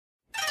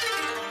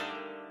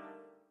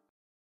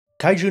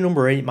Kaiju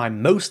No. 8, my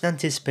most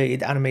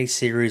anticipated anime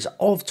series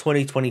of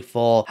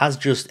 2024, has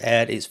just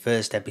aired its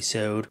first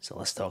episode, so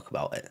let's talk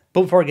about it.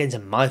 But before I get into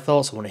my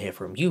thoughts, I want to hear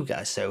from you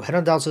guys, so head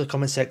on down to the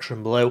comment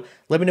section below,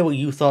 let me know what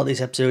you thought of this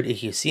episode.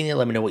 If you've seen it,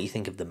 let me know what you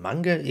think of the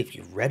manga, if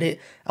you've read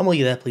it, and while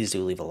you're there, please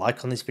do leave a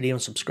like on this video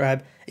and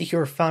subscribe if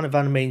you're a fan of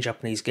anime and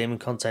Japanese gaming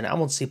content and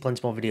want to see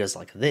plenty more videos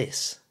like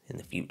this in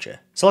the future.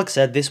 So like I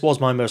said, this was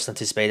my most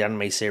anticipated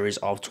anime series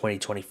of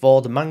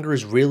 2024. The manga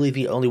is really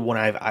the only one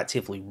I've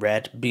actively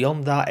read.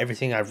 Beyond that,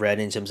 everything I've read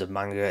in terms of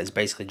manga has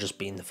basically just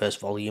been the first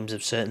volumes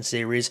of certain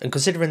series, and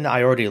considering that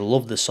I already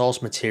love the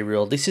source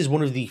material, this is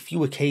one of the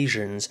few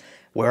occasions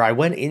where I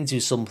went into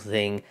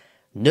something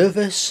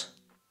nervous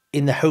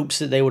in the hopes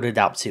that they would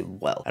adapt it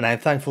well. And I'm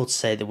thankful to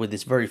say that with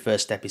this very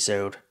first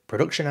episode,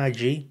 Production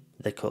IG,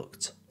 they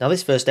cooked. Now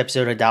this first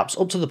episode adapts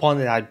up to the point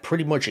that I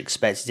pretty much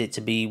expected it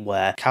to be,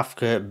 where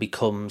Kafka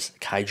becomes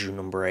Kaiju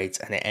No. 8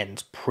 and it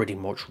ends pretty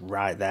much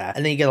right there.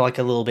 And then you get like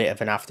a little bit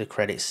of an after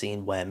credit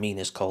scene where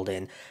Mina's called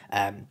in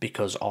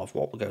because of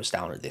what goes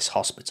down at this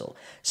hospital.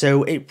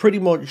 So it pretty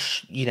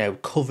much,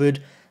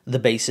 covered the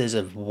basis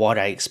of what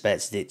I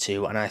expected it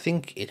to, and I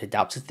think it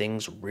adapted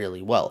things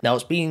really well. Now,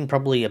 it's been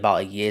probably about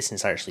a year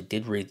since I actually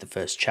did read the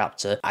first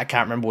chapter. I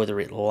can't remember whether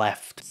it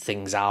left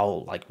things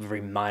out, like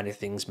very minor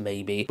things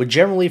maybe, but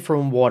generally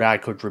from what I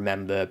could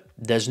remember,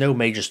 there's no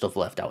major stuff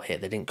left out here.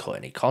 They didn't cut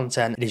any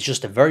content. It is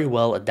just a very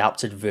well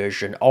adapted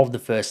version of the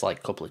first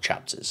couple of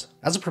chapters.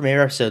 As a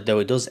premiere episode though,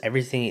 it does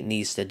everything it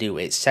needs to do.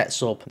 It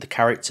sets up the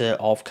character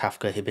of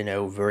Kafka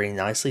Hibino very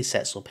nicely,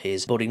 sets up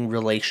his budding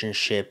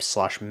relationship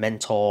slash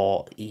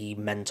mentor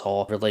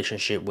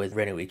relationship with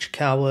Renu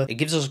Ichikawa. It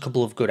gives us a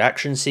couple of good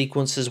action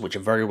sequences which are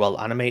very well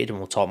animated, and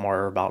we'll talk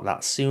more about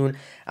that soon.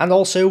 And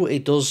also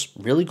it does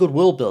really good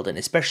world building,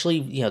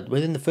 especially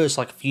within the first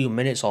few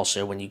minutes or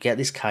so when you get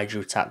this kaiju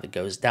attack that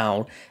goes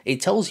down.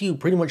 It tells you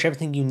pretty much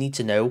everything you need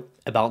to know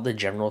about the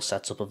general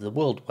setup of the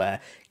world,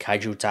 where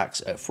kaiju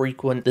attacks are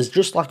frequent. There's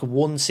just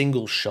one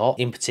single shot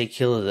in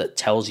particular that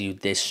tells you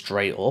this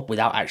straight up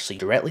without actually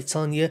directly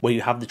telling you, where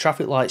you have the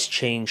traffic lights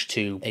change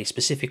to a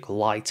specific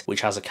light which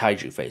has a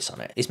kaiju face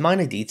on it. It's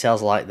minor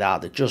details like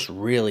that that just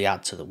really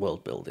add to the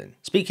world building.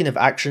 Speaking of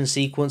action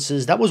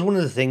sequences, that was one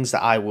of the things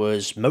that I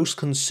was most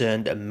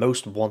concerned and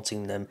most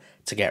wanting them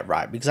to get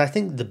right, because I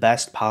think the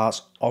best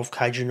parts of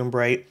Kaiju No.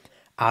 8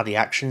 are the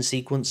action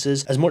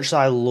sequences. As much as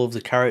I love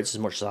the characters, as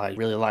much as I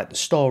really like the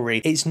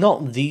story, it's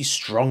not the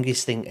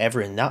strongest thing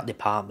ever in that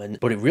department,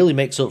 but it really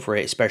makes up for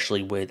it,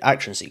 especially with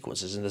action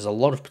sequences, and there's a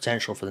lot of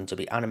potential for them to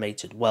be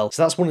animated well.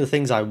 So that's one of the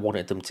things I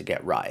wanted them to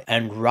get right.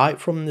 And right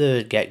from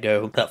the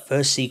get-go, that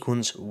first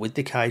sequence with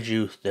the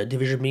kaiju, third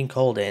division being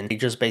called in, it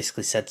just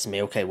basically said to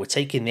me, okay, we're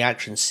taking the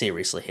action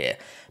seriously here,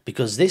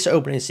 because this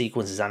opening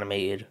sequence is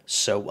animated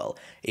so well.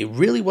 It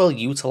really well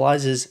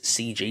utilizes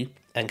CG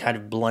and kind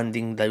of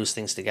blending those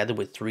things together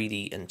with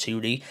 3D and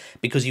 2D,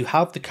 because you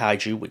have the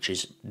kaiju, which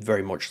is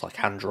very much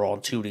hand-drawn,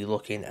 2D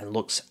looking, and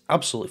looks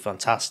absolutely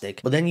fantastic,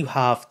 but then you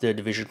have the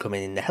division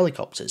coming in the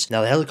helicopters.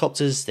 Now the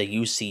helicopters, they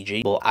use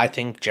CG, but I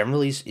think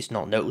generally it's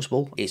not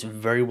noticeable. It's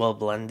very well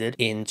blended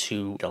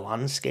into the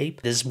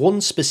landscape. There's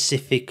one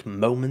specific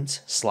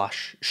moment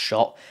slash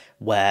shot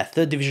where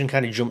 3rd Division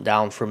kind of jumped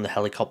down from the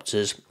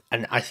helicopters,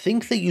 and I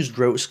think they used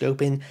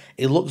rotoscoping.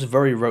 It looks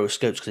very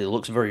rotoscoped because it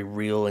looks very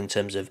real in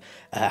terms of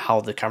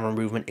how the camera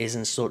movement is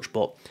and such,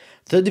 but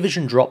 3rd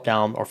Division dropped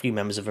down, or a few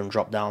members of them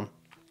dropped down,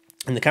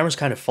 and the camera's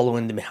kind of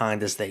following them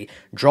behind as they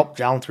drop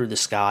down through the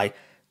sky,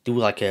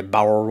 do a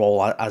barrel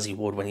roll as you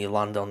would when you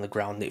land on the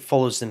ground. It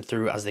follows them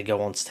through as they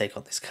go on to take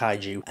on this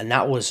kaiju, and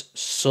that was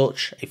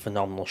such a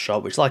phenomenal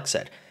shot, which, like I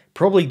said,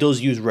 probably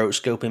does use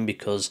rotoscoping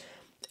because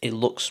it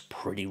looks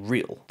pretty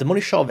real. The money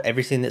shot of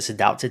everything that's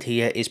adapted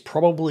here is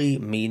probably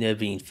Mina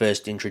being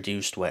first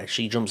introduced, where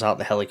she jumps out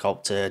the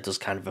helicopter, does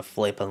kind of a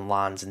flip and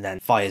lands, and then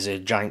fires a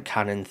giant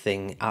cannon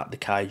thing at the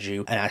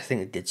kaiju, and I think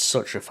it did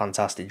such a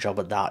fantastic job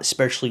at that,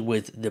 especially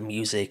with the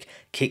music,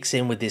 kicks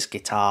in with this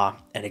guitar,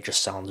 and it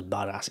just sounds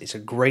badass. It's a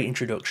great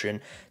introduction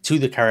to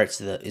the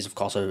character that is, of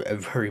course, a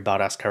very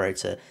badass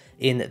character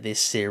in this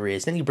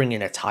series. Then you bring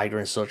in a tiger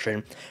and such,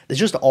 and there's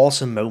just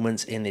awesome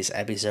moments in this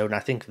episode, and I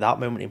think that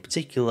moment in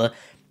particular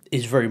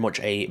is very much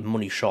a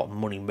money shot,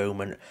 money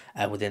moment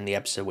within the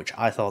episode, which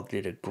I thought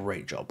did a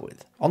great job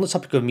with. On the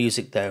topic of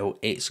music though,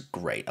 it's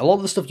great. A lot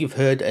of the stuff you've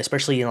heard,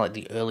 especially in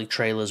the early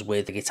trailers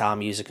with the guitar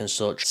music and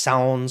such,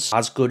 sounds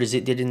as good as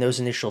it did in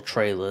those initial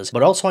trailers,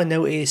 but also I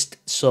noticed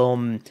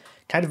some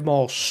kind of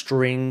more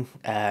string,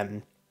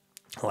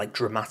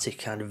 dramatic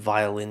kind of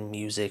violin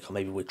music, or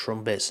maybe with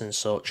trumpets and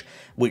such,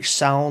 which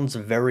sounds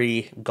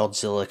very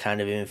Godzilla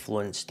kind of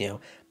influenced,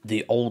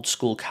 the old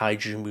school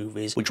kaiju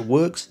movies, which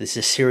works. This is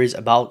a series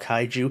about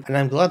kaiju, and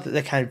I'm glad that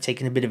they're kind of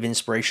taking a bit of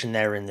inspiration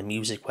there in the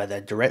music, where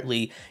they're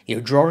directly,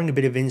 drawing a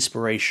bit of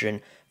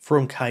inspiration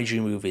from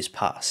kaiju movies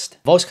past.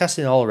 Voice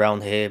casting all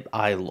around here,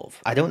 I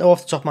love. I don't know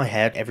off the top of my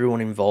head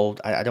everyone involved.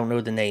 I don't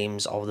know the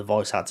names of the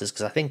voice actors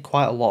because I think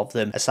quite a lot of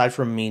them, aside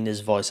from Mina's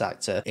voice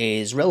actor,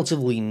 is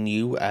relatively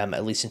new,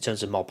 at least in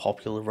terms of more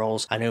popular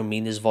roles. I know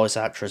Mina's voice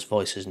actress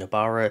voices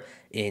Nobara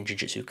in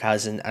Jujutsu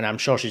Kaisen, and I'm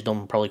sure she's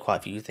done probably quite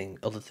a few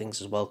other things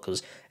as well,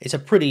 because it's a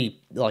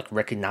pretty like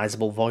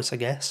recognizable voice, I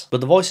guess. But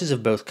the voices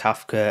of both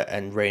Kafka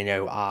and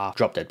Reino are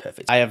drop dead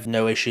perfect. I have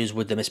no issues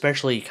with them,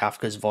 especially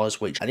Kafka's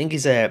voice, which I think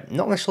is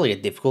not necessarily a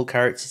difficult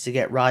character to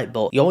get right,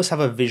 but you always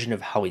have a vision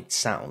of how he'd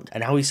sound,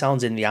 and how he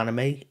sounds in the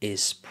anime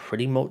is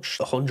pretty much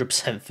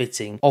 100%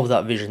 fitting of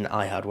that vision that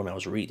I had when I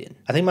was reading.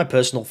 I think my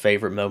personal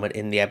favorite moment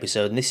in the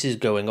episode, and this is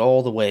going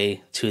all the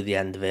way to the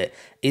end of it,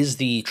 is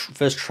the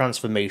first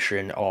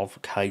transformation of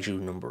Kaiju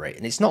number 8.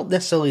 And it's not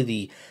necessarily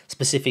the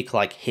specific,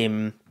 like,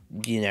 him,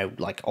 you know,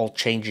 like all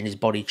changing, his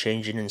body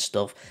changing and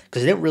stuff,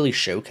 because they don't really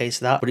showcase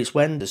that, but it's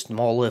when the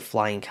smaller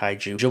flying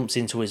kaiju jumps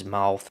into his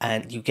mouth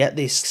and you get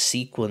this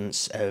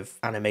sequence of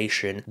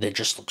animation that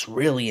just looks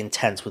really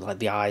intense, with like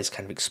the eyes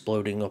kind of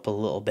exploding up a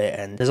little bit,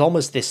 and there's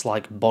almost this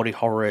like body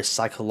horror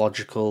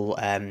psychological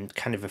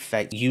kind of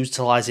effect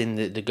utilizing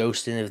the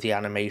ghosting of the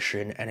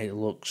animation, and it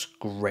looks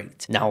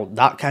great. Now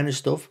that kind of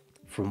stuff,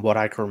 from what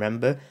I can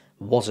remember,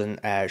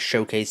 wasn't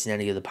showcased in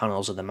any of the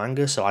panels of the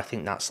manga, so I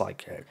think that's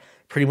like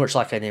pretty much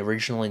like an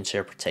original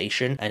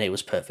interpretation, and it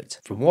was perfect.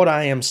 From what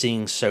I am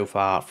seeing so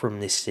far from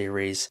this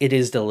series, it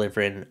is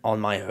delivering on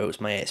my hopes,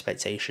 my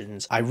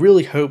expectations. I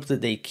really hope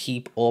that they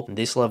keep up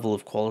this level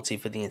of quality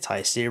for the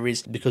entire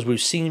series, because we've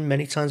seen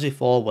many times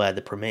before where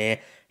the premiere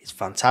is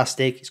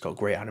fantastic, it's got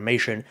great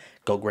animation,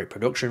 got great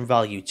production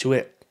value to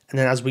it, and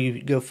then as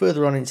we go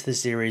further on into the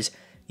series,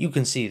 you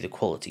can see the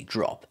quality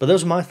drop. But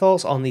those are my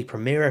thoughts on the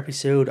premiere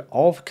episode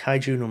of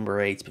Kaiju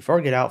number 8. Before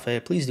I get out of here,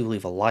 please do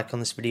leave a like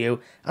on this video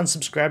and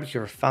subscribe if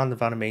you're a fan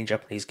of anime and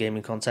Japanese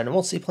gaming content and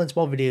want to see plenty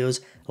more videos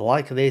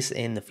like this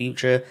in the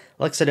future.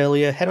 Like I said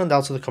earlier, head on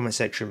down to the comment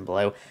section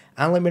below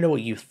and let me know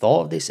what you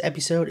thought of this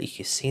episode, if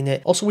you've seen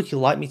it. Also, would you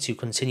like me to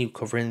continue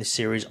covering this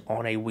series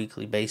on a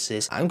weekly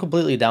basis? I'm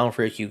completely down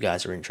for it if you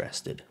guys are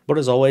interested. But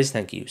as always,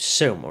 thank you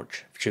so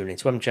much for tuning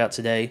into mchat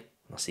today,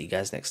 and I'll see you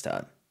guys next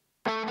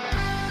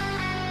time.